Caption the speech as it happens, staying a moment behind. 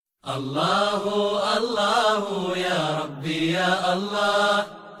الله الله يا ربي يا الله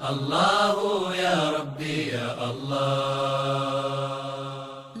الله يا ربي يا الله.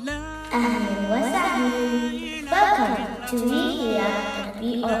 أهلا وسهلا. Welcome to Media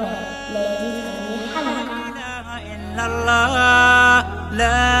VOA. Ladies في حلقة.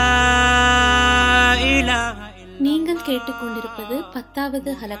 நீங்கள் கேட்டுக்கொண்டிருப்பது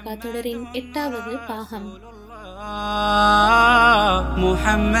 10வது ஹலகா தொடரின் 8வது பாகம்.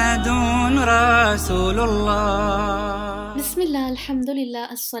 முஹம்மதுன் ரசூலுல்லாஹ். பிஸ்மில்லா அல்ஹம்துலில்லா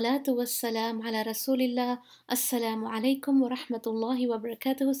அஸ்ஸலாத்து வஸ்ஸலாம் அலா ரசூலில்லா. அஸ்ஸலாமு அலைக்கும் வரஹ்மத்துல்லாஹி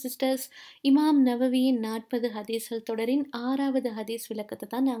வபரகாத்துஹு. சிஸ்டர்ஸ், இமாம் நவவியின் 40 ஹதீஸ்கள் தொடரின் 6வது ஹதீஸ் விளக்கத்தை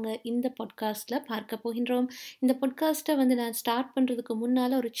தான் நாங்கள் இந்த பாட்காஸ்ட்டில் பார்க்க போகின்றோம். இந்த பாட்காஸ்ட்டை நான் ஸ்டார்ட் பண்ணுறதுக்கு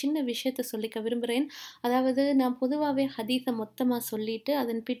முன்னால் ஒரு சின்ன விஷயத்தை சொல்லிக்க விரும்புகிறேன். அதாவது, நான் பொதுவாகவே ஹதீஸை மொத்தமாக சொல்லிட்டு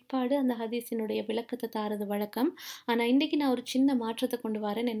அதன் பிற்பாடு அந்த ஹதீஸினுடைய விளக்கத்தை தாரது வழக்கம். ஆனால் இன்றைக்கி நான் ஒரு சின்ன மாற்றத்தை கொண்டு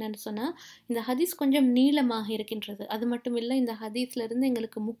வரேன். என்னன்னு சொன்னால், இந்த ஹதீஸ் கொஞ்சம் நீளமாக இருக்கின்றது. அது மட்டும் இல்லை, இந்த ஹதீஸ்லேருந்து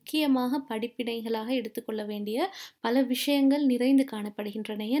எங்களுக்கு முக்கியமாக படிப்பினைகளாக எடுத்துக்கொள்ள வேண்டிய பல விஷயங்கள் நிறைந்து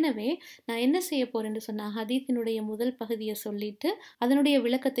காணப்படுகின்றன. எனவே நான் என்ன செய்ய போறேன்னு சொன்னால், ஹதீஸினுடைய முதல் பகுதியை சொல்லிட்டு அதனுடைய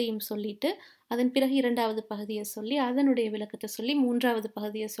விளக்கத்தையும் சொல்லிட்டு, அதன் பிறகு 2வது பகுதியை சொல்லி அதனுடைய விளக்கத்தை சொல்லி, 3வது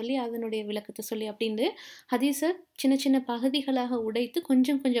பகுதியை சொல்லி அதனுடைய விளக்கத்தை சொல்லி, அப்படின்னு ஹதீஸை சின்ன சின்ன பகுதிகளாக உடைத்து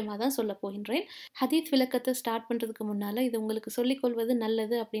கொஞ்சம் கொஞ்சமாக தான் சொல்ல போகின்றேன். ஹதீஸ் விளக்கத்தை ஸ்டார்ட் பண்ணுறதுக்கு முன்னால் இது உங்களுக்கு சொல்லிக்கொள்வது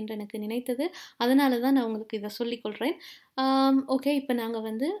நல்லது அப்படின்ட்டு எனக்கு நினைத்தது. அதனால தான் நான் உங்களுக்கு இதை சொல்லிக்கொள்கிறேன். ஓகே, இப்போ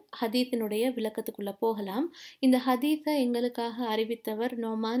நாங்கள் ஹதீஸினுடைய விளக்கத்துக்குள்ளே போகலாம். இந்த ஹதீஸை எங்களுக்காக அறிவித்தவர்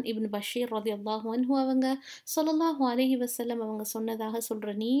நோமான் இப்னு பஷீர் ரலியல்லாஹு அன்ஹு. அவங்க ஸல்லல்லாஹு அலைஹி வஸல்லம் அவங்க சொன்னதாக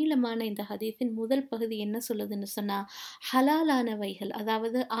சொல்கிற நீளமான இந்த ஹதீஸின் முதல் பகுதி என்ன சொல்லுதுன்னு சொன்னால், ஹலாலானவைகள்,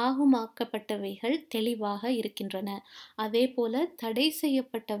 அதாவது ஆகுமாக்கப்பட்டவைகள் தெளிவாக இருக்கின்றன. அதே போல தடை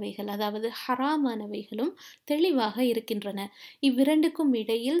செய்யப்பட்டவைகள், அதாவது ஹராமானவைகளும் தெளிவாக இருக்கின்றன. இவ்விரண்டுக்கும்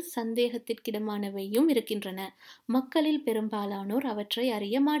இடையில் சந்தேகத்திற்கிடமானவையும் இருக்கின்றன. மக்களில் பெரும்பாலானோர் அவற்றை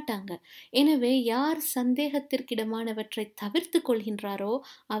அறிய மாட்டாங்க. எனவே யார் சந்தேகத்திற்கிடமானவற்றை தவிர்த்து கொள்கின்றாரோ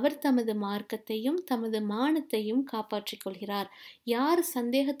அவர் தமது மார்க்கத்தையும் தமது மானத்தையும் காப்பாற்றிக் கொள்கிறார். யார்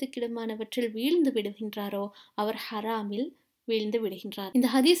சந்தேகத்துக்கிடமானவற்றில் வீழ்ந்து விடுகின்றாரோ அவர் ஹராமில் வீழ்ந்து விடுகின்றார். இந்த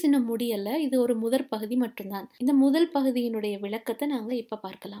ஹதீஸ் இன்னும் முடியல. இது ஒரு முதற் பகுதி மட்டும்தான். இந்த முதல் பகுதியினுடைய விளக்கத்தை நாங்கள் இப்போ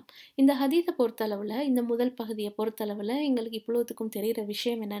பார்க்கலாம். இந்த ஹதீஸை பொறுத்தளவில், இந்த முதல் பகுதியை பொறுத்தளவில் எங்களுக்கு இப்பொழுதுக்கும் தெரிகிற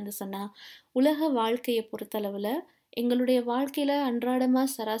விஷயம் என்னன்னு சொன்னால், உலக வாழ்க்கையை பொறுத்தளவில் எங்களுடைய வாழ்க்கையில்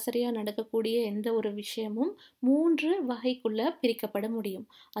அன்றாடமாக சராசரியாக நடக்கக்கூடிய எந்த ஒரு விஷயமும் 3 வகைக்குள்ளே பிரிக்கப்பட முடியும்.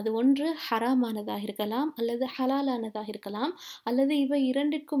 அது ஒன்று ஹராமானதாக இருக்கலாம், அல்லது ஹலாலானதாக இருக்கலாம், அல்லது இவை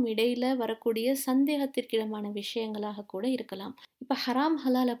இரண்டிற்கும் இடையில் வரக்கூடிய சந்தேகத்திற்கிடமான விஷயங்களாக கூட இருக்கலாம். இப்போ ஹராம்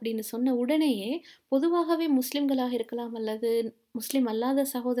ஹலால் அப்படின்னு சொன்ன உடனேயே பொதுவாகவே முஸ்லிம்களாக இருக்கலாம், அல்லது முஸ்லிம் அல்லாத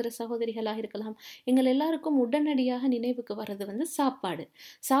சகோதர சகோதரிகளாக இருக்கலாம், எங்கள் எல்லாருக்கும் உடனடியாக நினைவுக்கு வர்றது சாப்பாடு.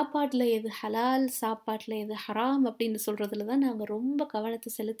 சாப்பாட்டில் எது ஹலால், சாப்பாட்டில் எது ஹராம் அப்படின்னு சொல்கிறதுல தான் நாங்கள் ரொம்ப கவனத்தை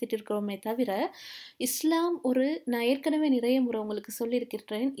செலுத்திட்டு இருக்கிறோமே தவிர, இஸ்லாம் நான் ஏற்கனவே நிறைய முறை உங்களுக்கு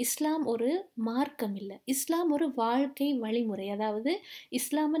சொல்லியிருக்கிறேன், இஸ்லாம் ஒரு மார்க்கம் இல்லை, இஸ்லாம் ஒரு வாழ்க்கை வழிமுறை. அதாவது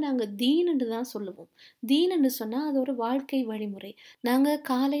இஸ்லாமை நாங்கள் தீனுன்னு தான் சொல்லுவோம். தீனுன்னு சொன்னால் அது ஒரு வாழ்க்கை வழிமுறை. நாங்கள்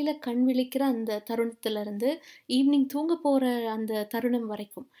காலையில் கண் விழிக்கிற அந்த தருணத்திலிருந்து ஈவினிங் தூங்க போகிற அந்த தருணம்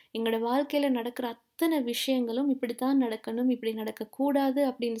வரைக்கும் எங்களோட வாழ்க்கையில் நடக்கிற அத்தனை விஷயங்களும் இப்படித்தான் நடக்கணும், இப்படி நடக்கக்கூடாது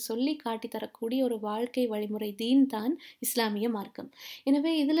அப்படின்னு சொல்லி காட்டி தரக்கூடிய ஒரு வாழ்க்கை வழிமுறை தீன் தான் இஸ்லாமிய மார்க்கம்.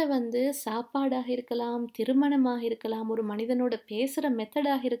 எனவே இதில் சாப்பாடாக இருக்கலாம், திருமணமாக இருக்கலாம், ஒரு மனிதனோட பேசுகிற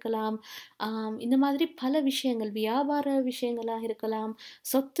மெத்தடாக இருக்கலாம், இந்த மாதிரி பல விஷயங்கள், வியாபார விஷயங்களாக இருக்கலாம்,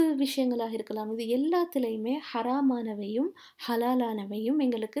 சொத்து விஷயங்களாக இருக்கலாம், இது எல்லாத்துலேயுமே ஹராமானவையும் ஹலாலானவையும்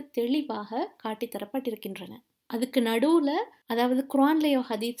எங்களுக்கு தெளிவாக காட்டித்தரப்பட்டிருக்கின்றன. அதுக்கு நடுவில், அதாவது குர்ஆன்லேயோ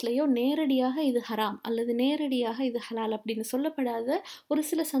ஹதீஸ்லேயோ நேரடியாக இது ஹராம் அல்லது நேரடியாக இது ஹலால் அப்படின்னு சொல்லப்படாத ஒரு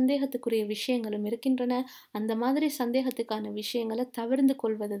சில சந்தேகத்துக்குரிய விஷயங்களும் இருக்கின்றன. அந்த மாதிரி சந்தேகத்துக்கான விஷயங்களை தவிர்த்து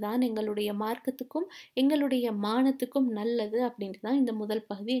கொள்வது தான் எங்களுடைய மார்க்கத்துக்கும் எங்களுடைய மானத்துக்கும் நல்லது அப்படின்ட்டு தான் இந்த முதல்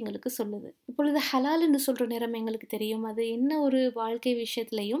பகுதி எங்களுக்கு சொல்லுது. இப்பொழுது ஹலால்னு சொல்கிற நேரம் எங்களுக்கு தெரியும், அது என்ன ஒரு வாழ்க்கை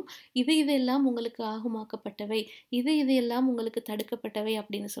விஷயத்துலையும் இதெல்லாம் உங்களுக்கு ஆகுமாக்கப்பட்டவை, இதெல்லாம் உங்களுக்கு தடுக்கப்பட்டவை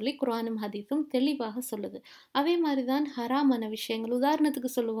அப்படின்னு சொல்லி குர்ஆனும் ஹதீஸும் தெளிவாக சொல்லுது. அதே மாதிரி தான் ஹராமான விஷயங்கள். உதாரணத்துக்கு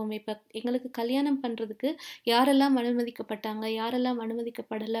சொல்லுவோம், இப்போ எங்களுக்கு கல்யாணம் பண்ணுறதுக்கு யாரெல்லாம் அனுமதிக்கப்பட்டாங்க, யாரெல்லாம்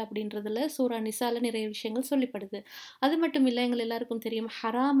அனுமதிக்கப்படலை அப்படின்றதுல சூரா நிசால நிறைய விஷயங்கள் சொல்லப்படுது. அது மட்டும் இல்லை, எங்கள் எல்லாருக்கும் தெரியும்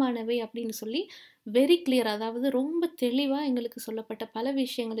ஹராமானவை அப்படின்னு சொல்லி வெரி கிளியர், அதாவது ரொம்ப தெளிவாக எங்களுக்கு சொல்லப்பட்ட பல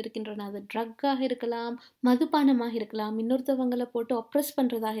விஷயங்கள் இருக்கின்றன. அது ட்ரக்காக இருக்கலாம், மதுபானமாக இருக்கலாம், இன்னொருத்தவங்களை போட்டு ஒப்ரெஸ்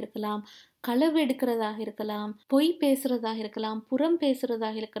பண்ணுறதாக இருக்கலாம், களவு எடுக்கிறதாக இருக்கலாம், பொய் பேசுறதாக இருக்கலாம், புறம்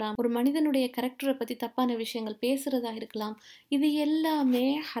பேசுறதாக இருக்கலாம், ஒரு மனிதனுடைய கேரக்டரை பற்றி தப்பான விஷயங்கள் பேசுறதாக இருக்கலாம். இது எல்லாமே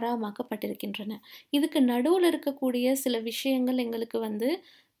ஹராமாக்கப்பட்டிருக்கின்றன. இதுக்கு நடுவில் இருக்கக்கூடிய சில விஷயங்கள் எங்களுக்கு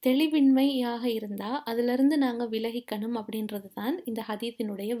தெளிவின்மையாக இருந்தால் அதிலிருந்து நாங்கள் விலகிக்கணும் அப்படின்றது தான் இந்த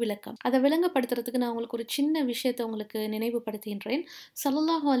ஹதீஸினுடைய விளக்கம். அதை விளங்கப்படுத்துறதுக்கு நான் உங்களுக்கு ஒரு சின்ன விஷயத்தை உங்களுக்கு நினைவுபடுத்துகின்றேன்.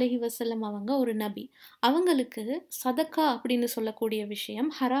 ஸல்லல்லாஹு அலைஹி வஸல்லம் அவங்க ஒரு நபி. அவங்களுக்கு சதக்கா அப்படின்னு சொல்லக்கூடிய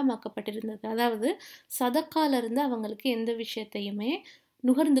விஷயம் ஹராமாக்கப்பட்டிருந்தது. அதாவது சதக்காலிருந்து அவங்களுக்கு எந்த விஷயத்தையுமே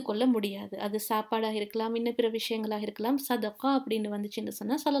நுகர்ந்து கொள்ள முடியாது. அது சாப்பாடாக இருக்கலாம், இன்ன பிற விஷயங்களாக இருக்கலாம். சதக்கா அப்படின்னு வந்துச்சுன்னு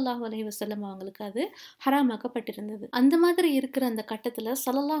சொன்னால் ஸல்லல்லாஹு அலைஹி வஸல்லம் அவங்களுக்கு அது ஹராமாக்கப்பட்டிருந்தது. அந்த மாதிரி இருக்கிற அந்த கட்டத்தில்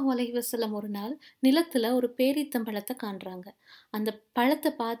ஸல்லல்லாஹு அலைஹி வஸல்லம் ஒரு நாள் நிலத்தில் ஒரு பேரீத்தம்பழத்தை காண்றாங்க. அந்த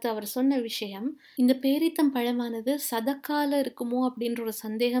பழத்தை பார்த்து அவர் சொன்ன விஷயம், இந்த பேரீத்தம் பழமானது சதக்கால இருக்குமோ அப்படின்ற ஒரு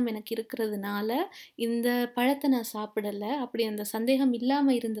சந்தேகம் எனக்கு இருக்கிறதுனால இந்த பழத்தை நான் சாப்பிடலை. அப்படி அந்த சந்தேகம்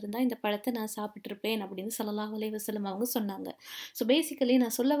இல்லாமல் இருந்திருந்தால் இந்த பழத்தை நான் சாப்பிட்ருப்பேன் அப்படின்னு ஸல்லல்லாஹு அலைஹி வஸல்லம் அவங்க சொன்னாங்க. ஸோ பேசிக்கலி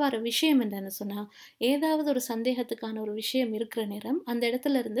நான் சொல்ல வர விஷயம் என்னன்னு சொன்னால், ஏதாவது ஒரு சந்தேகத்துக்கான ஒரு விஷயம் இருக்கிற நேரம் அந்த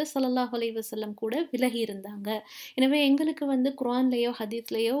இடத்துல இருந்து ஸல்லல்லாஹு அலைஹி வஸல்லம் கூட விலகி இருந்தாங்க. எனவே எங்களுக்கு குர்ஆன்லேயோ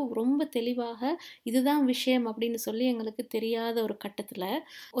ஹதீஸ்லேயோ ரொம்ப தெளிவாக இதுதான் விஷயம் அப்படின்னு சொல்லி எங்களுக்கு தெரியாத ஒரு கட்டத்தில்,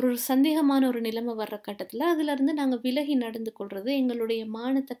 ஒரு சந்தேகமான ஒரு நிலைமை வர்ற கட்டத்தில் அதிலிருந்து நாங்கள் விலகி நடந்து கொள்வது எங்களுடைய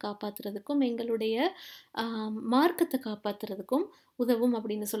மானத்தை காப்பாற்றுறதுக்கும் எங்களுடைய மார்க்கத்தை காப்பாற்றுறதுக்கும் உதவும்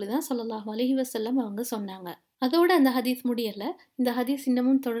அப்படின்னு சொல்லி தான் ஸல்லல்லாஹு அலைஹி வஸல்லம் அவங்க சொன்னாங்க. அதோட அந்த ஹதீஸ் முடியலை. இந்த ஹதீஸ்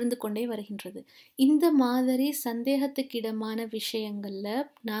இன்னமும் தொடர்ந்து கொண்டே வருகின்றது. இந்த மாதிரி சந்தேகத்துக்கிடமான விஷயங்களில்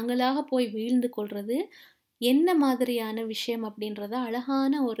நாங்களாக போய் வீழ்ந்து கொள்வது என்ன மாதிரியான விஷயம் அப்படின்றத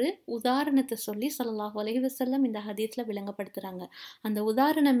அழகான ஒரு உதாரணத்தை சொல்லி ஸல்லல்லாஹு அலைஹி வஸல்லம் இந்த ஹதீஸில் விளங்கப்படுத்துகிறாங்க. அந்த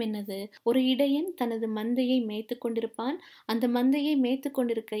உதாரணம் என்னது? ஒரு இடையன் தனது மந்தையை மேய்த்து கொண்டிருப்பான். அந்த மந்தையை மேய்த்து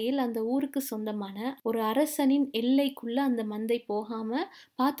கொண்டிருக்கையில் அந்த ஊருக்கு சொந்தமான ஒரு அரசனின் எல்லைக்குள்ள அந்த மந்தை போகாமல்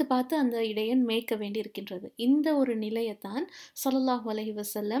பார்த்து பார்த்து அந்த இடையன் மேய்க்க வேண்டியிருக்கின்றது. இந்த ஒரு நிலையத்தான் ஸல்லல்லாஹு அலைஹி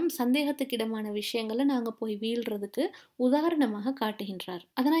வஸல்லம் சந்தேகத்துக்கிடமான விஷயங்களை நாங்கள் போய் வீழ்றதுக்கு உதாரணமாக காட்டுகின்றார்.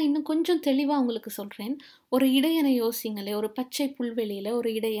 அதை நான் இன்னும் கொஞ்சம் தெளிவாக உங்களுக்கு சொல்கிறேன். ஒரு இடையனை யோசிங்களே. ஒரு பச்சை புல்வெளியில் ஒரு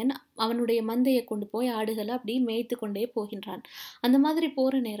இடையன் அவனுடைய மந்தையை கொண்டு போய் ஆடுகளை அப்படி மேய்த்து கொண்டே போகின்றான். அந்த மாதிரி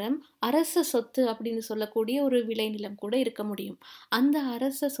போகிற நேரம் அரச சொத்து அப்படின்னு சொல்லக்கூடிய ஒரு விளைநிலம் கூட இருக்க முடியும். அந்த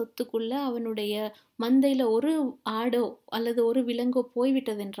அரச சொத்துக்குள்ள அவனுடைய மந்தையில் ஒரு ஆடோ அல்லது ஒரு விலங்கோ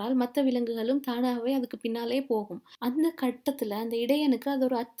போய்விட்டதென்றால் மற்ற விலங்குகளும் தானாகவே அதுக்கு பின்னாலே போகும். அந்த கட்டத்தில் அந்த இடையனுக்கு அது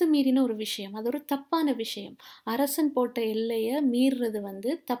ஒரு அத்துமீறின ஒரு விஷயம், அது ஒரு தப்பான விஷயம். அரசன் போட்ட எல்லையை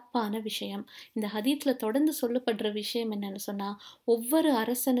மீறுறது தப்பான விஷயம். இந்த ஹதீஸில் தொடர்ந்து சொல்லப்படுற விஷயம் என்னன்னு சொன்னால், ஒவ்வொரு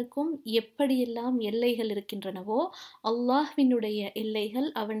அரசனுக்கும் எப்படியெல்லாம் எல்லைகள் இருக்கின்றனவோ அல்லாஹ்வினுடைய எல்லைகள்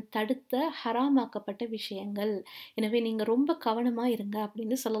அவன் தடுத்த ஹராமாக்கப்பட்ட விஷயங்கள். எனவே நீங்கள் ரொம்ப கவனமாக இருங்க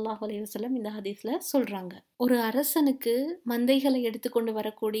அப்படின்னு ஸல்லல்லாஹு அலைஹி வஸல்லம் இந்த ஹதீஸில் சொல்கிறாங்க. ஒரு அரசனுக்கு மந்தைகளை எடுத்துக்கொண்டு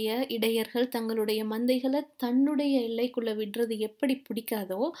வரக்கூடிய இடையர்கள் தங்களுடைய மந்தைகளை தன்னுடைய எல்லைக்குள்ளே விடுறது எப்படி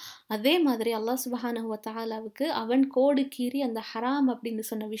பிடிக்காதோ அதே மாதிரி அல்லாஹ் சுப்ஹானஹு வ தஆலாவுக்கு அவன் கோடு கீறி அந்த ஹராம் அப்படின்னு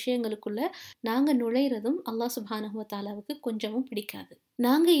சொன்ன விஷயங்களுக்குள்ள நாங்கள் நுழையிறதும் அல்லாஹ் சுப்ஹானஹு வ தஆலாவுக்கு கொஞ்சமும் பிடிக்காது.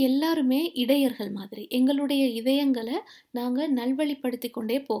 நாங்கள் எல்லாருமே இடையர்கள் மாதிரி எங்களுடைய இதயங்களை நாங்கள் நல்வழிப்படுத்தி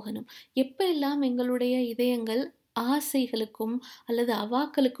கொண்டே போகணும். எப்போ எல்லாம் எங்களுடைய இதயங்கள் ஆசைகளுக்கும் அல்லது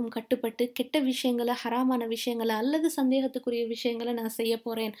அவாக்களுக்கும் கட்டுப்பட்டு கெட்ட விஷயங்களை, ஹராமான விஷயங்களை அல்லது சந்தேகத்துக்குரிய விஷயங்களை நான் செய்ய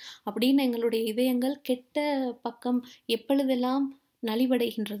போகிறேன் அப்படின்னு எங்களுடைய இதயங்கள் கெட்ட பக்கம் எப்பொழுதெல்லாம்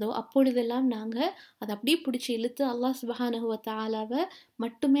நலிவடைகின்றதோ அப்பொழுதெல்லாம் நாங்கள் அதை அப்படியே பிடிச்சி இழுத்து அல்லாஹ் சுப்ஹானஹு வ தஆலாவை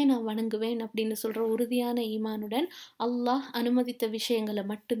மட்டுமே நான் வணங்குவேன் அப்படின்னு சொல்கிற உறுதியான ஈமானுடன் அல்லாஹ் அனுமதித்த விஷயங்களை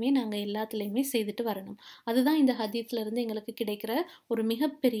மட்டுமே நாங்கள் எல்லாத்துலேயுமே செய்துட்டு வரணும். அதுதான் இந்த ஹதீஸ்ல இருந்து எங்களுக்கு கிடைக்கிற ஒரு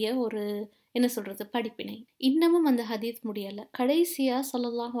மிகப்பெரிய ஒரு படிப்பினை. இன்னமும் அந்த ஹதீஸ் முடியலை. கடைசியாக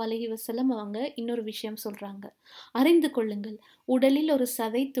ஸல்லல்லாஹு அலைஹி வஸல்லம் அவங்க இன்னொரு விஷயம் சொல்கிறாங்க. அறிந்து கொள்ளுங்கள், உடலில் ஒரு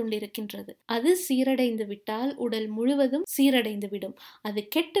சதை துண்டு இருக்கின்றது. அது சீரடைந்து விட்டால் உடல் முழுவதும் சீரடைந்து விடும். அது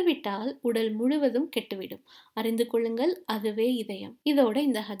கெட்டுவிட்டால் உடல் முழுவதும் கெட்டுவிடும். அறிந்து கொள்ளுங்கள், அதுவே இதயம். இதோட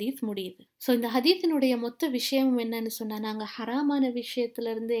இந்த ஹதீஸ் முடியுது. ஸோ இந்த ஹதீஸினுடைய மொத்த விஷயம் என்னன்னு சொன்னால், நாங்கள் ஹராமான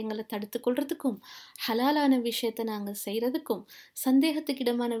விஷயத்திலிருந்து எங்களை தடுத்து கொள்றதுக்கும் ஹலாலான விஷயத்தை நாங்கள் செய்கிறதுக்கும்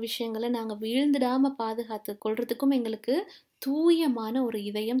சந்தேகத்துக்கிடமான விஷயங்களை நாங்கள் வீழ்ந்துடாமல் பாதுகாத்து கொள்றதுக்கும் எங்களுக்கு தூயமான ஒரு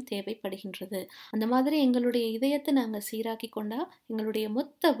இதயம் தேவைப்படுகின்றது. அந்த மாதிரி எங்களுடைய இதயத்தை நாங்கள் சீராக்கி கொண்டா எங்களுடைய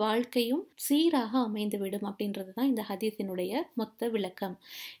மொத்த வாழ்க்கையும் சீராக அமைந்துவிடும் அப்படின்றது தான் இந்த ஹதீஸினுடைய மொத்த விளக்கம்.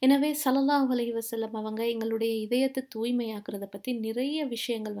 எனவே ஸல்லல்லாஹு அலைஹி வஸல்லம் அவங்க எங்களுடைய இதயத்தை தூய்மையாக்குறத பற்றி நிறைய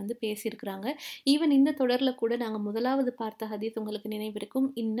விஷயங்கள் பேசியிருக்கிறாங்க. ஈவன் இந்த தொடரில் கூட நாங்கள் முதலாவது பார்த்த ஹதீஸ் உங்களுக்கு நினைவிருக்கும்.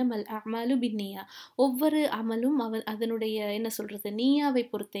 இன்னமல் அஅமாலு பின்னியா. ஒவ்வொரு அமலும் அதனுடைய நீயாவை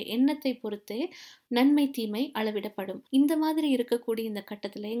பொறுத்தே, எண்ணத்தை பொறுத்தே நன்மை தீமை அளவிடப்படும். இந்த மாதிரி மாதிரி இருக்கக்கூடிய இந்த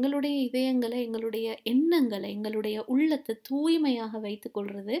கட்டத்தில் எங்களுடைய இதயங்களை, எங்களுடைய எண்ணங்களை, எங்களுடைய உள்ளத்தை தூய்மையாக வைத்துக்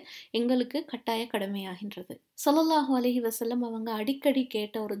கொள்வது எங்களுக்கு கட்டாய கடமையாகின்றது. ஸல்லல்லாஹு அலைஹி வஸல்லம் அவங்க அடிக்கடி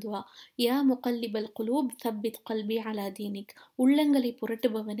கேட்ட ஒரு துவா, யா முகல்லிபல் குலூப் தப்பித் கல்பி அலா தீனிக். உள்ளங்களை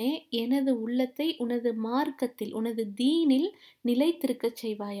புரட்டுபவனே, எனது உள்ளத்தை உனது மார்க்கத்தில், உனது தீனில் நிலைத்திருக்க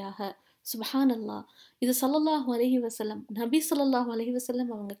செய்வாயாக. சுப்ஹானல்லாஹ். இது ஸல்லல்லாஹு அலைஹி வஸல்லம், நபி ஸல்லல்லாஹு அலைஹி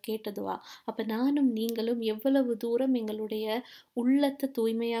வஸல்லம் அவங்க கேட்டதுவா. அப்போ நானும் நீங்களும் எவ்வளவு தூரம் எங்களுடைய உள்ளத்தை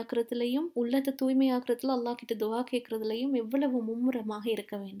தூய்மையாக்குறதுலையும், உள்ளத்தை தூய்மையாக்குறதுல அல்லாஹ் கிட்ட துவா கேட்கறதுலையும் எவ்வளவு மும்முரமாக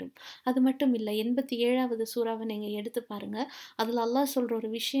இருக்க வேண்டும். அது மட்டும் இல்லை, 87வது சூறாவை நீங்கள் எடுத்து பாருங்க. அதில் அல்லாஹ் சொல்ற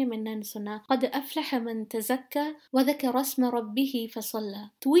ஒரு விஷயம் என்னன்னு சொன்னா, அது அஃப்லஹ மன் தஸக்கா வதக்கர ஸ்ம ரப்பிஹி ஃபஸல்லா.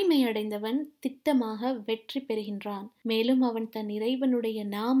 தூய்மை அடைந்தவன் திட்டமாக வெற்றி பெறுகின்றான், மேலும் அவன் தன் இறைவனுடைய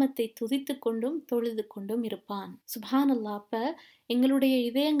நாமத்தை துதித்து கொண்டும் தொழுது கொண்டும் இருப்பான். சுப்ஹானல்லாஹ். அப்ப எங்களுடைய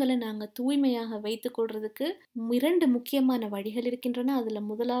இதயங்களை நாங்கள் தூய்மையாக வைத்துக் கொள்றதுக்கு 2 முக்கியமான வழிகள் இருக்கின்றன. அதில்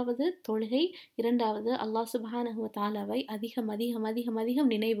முதலாவது தொழுகை, 2வது அல்லாஹ் சுப்ஹானஹு வ தஆலாவை அதிகம் அதிகம் அதிகம் அதிகம்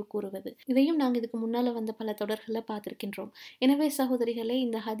நினைவு கூறுவது. இதையும் நாங்கள் இதுக்கு முன்னால் வந்த பல தொடர்களை பார்த்துருக்கின்றோம். எனவே சகோதரிகளே,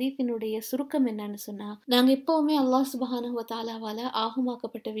 இந்த ஹதீஸினுடைய சுருக்கம் என்னன்னு சொன்னால், நாங்கள் எப்போவுமே அல்லாஹ் சுப்ஹானஹு வ தஆலாவால்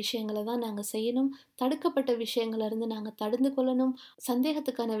ஆகுமாக்கப்பட்ட விஷயங்களை தான் நாங்கள் செய்யணும். தடுக்கப்பட்ட விஷயங்கள்லேருந்து நாங்கள் தடுந்து கொள்ளணும்.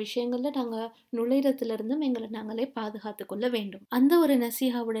 சந்தேகத்துக்கான விஷயங்களில் நாங்கள் நுழைறதுலேருந்தும் எங்களை நாங்களே பாதுகாத்து கொள்ள வேண்டும். அந்த ஒரு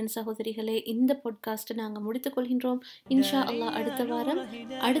நசீஹாவுடன் சகோதரிகளே, இந்த பாட்காஸ்ட்டை நாங்கள் முடித்துக் கொள்கின்றோம். இன்ஷா அல்லாஹ் அடுத்த வாரம்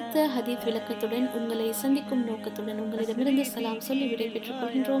அடுத்த ஹதீஸ் விளக்கத்துடன் உங்களை சந்திக்கும் நோக்கத்துடன் உங்களிடமிருந்து சலாம் சொல்லி விடை பெற்றுக்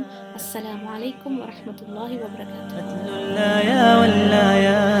கொள்கின்றோம். அஸ்ஸலாமு அலைக்கும் வரஹ்மத்துல்லாஹி வபரகாத்துஹு.